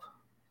should help.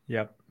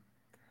 Yep.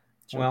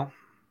 Sure. Well,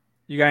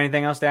 you got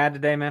anything else to add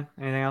today, man?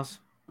 Anything else?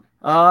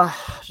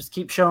 Just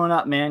keep showing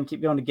up, man.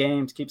 Keep going to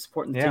games. Keep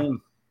supporting the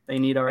team. They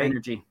need our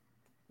energy.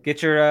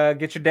 Get your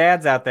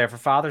dads out there for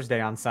Father's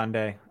Day on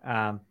Sunday.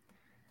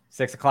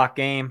 6:00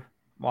 game,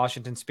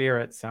 Washington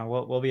Spirit. So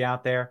we'll be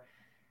out there.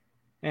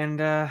 And,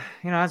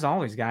 as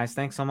always, guys,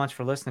 thanks so much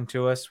for listening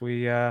to us.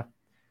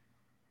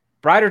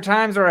 Brighter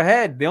times are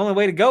ahead. The only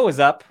way to go is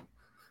up,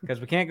 because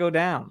we can't go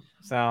down.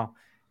 So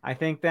I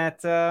think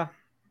that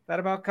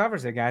about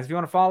covers it, guys. If you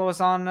want to follow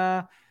us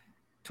on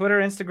Twitter,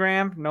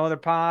 Instagram, No Other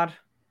Pod,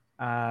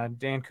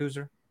 Dan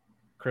Kuzer,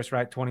 Chris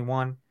Wright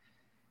 21.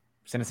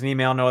 Send us an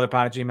email,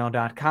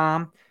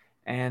 nootherpod@gmail.com.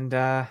 And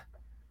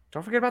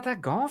don't forget about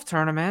that golf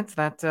tournament,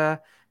 that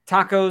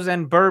Tacos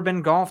and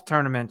Bourbon golf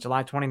tournament,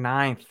 July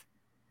 29th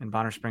in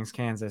Bonner Springs,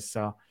 Kansas.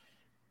 So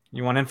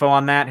you want info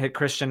on that, hit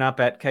Christian up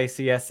at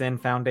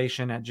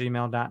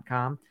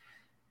kcsnfoundation@gmail.com.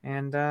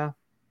 And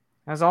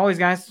as always,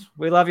 guys,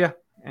 we love you,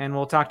 and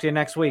we'll talk to you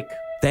next week.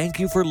 Thank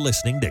you for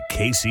listening to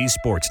KC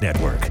Sports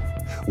Network.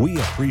 We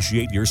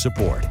appreciate your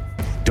support.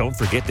 Don't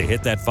forget to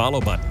hit that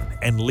follow button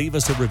and leave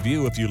us a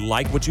review if you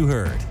like what you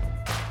heard.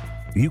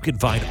 You can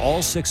find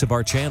all 6 of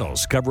our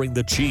channels covering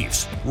the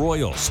Chiefs,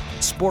 Royals,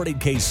 Sporting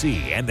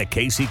KC, and the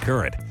KC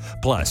Current,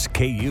 plus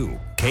KU,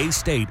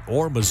 K-State,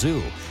 or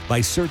Mizzou by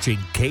searching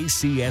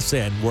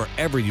KCSN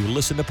wherever you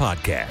listen to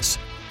podcasts.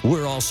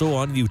 We're also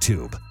on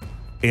YouTube.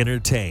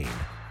 Entertain,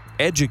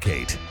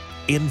 educate,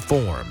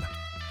 inform.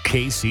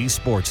 KC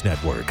Sports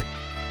Network.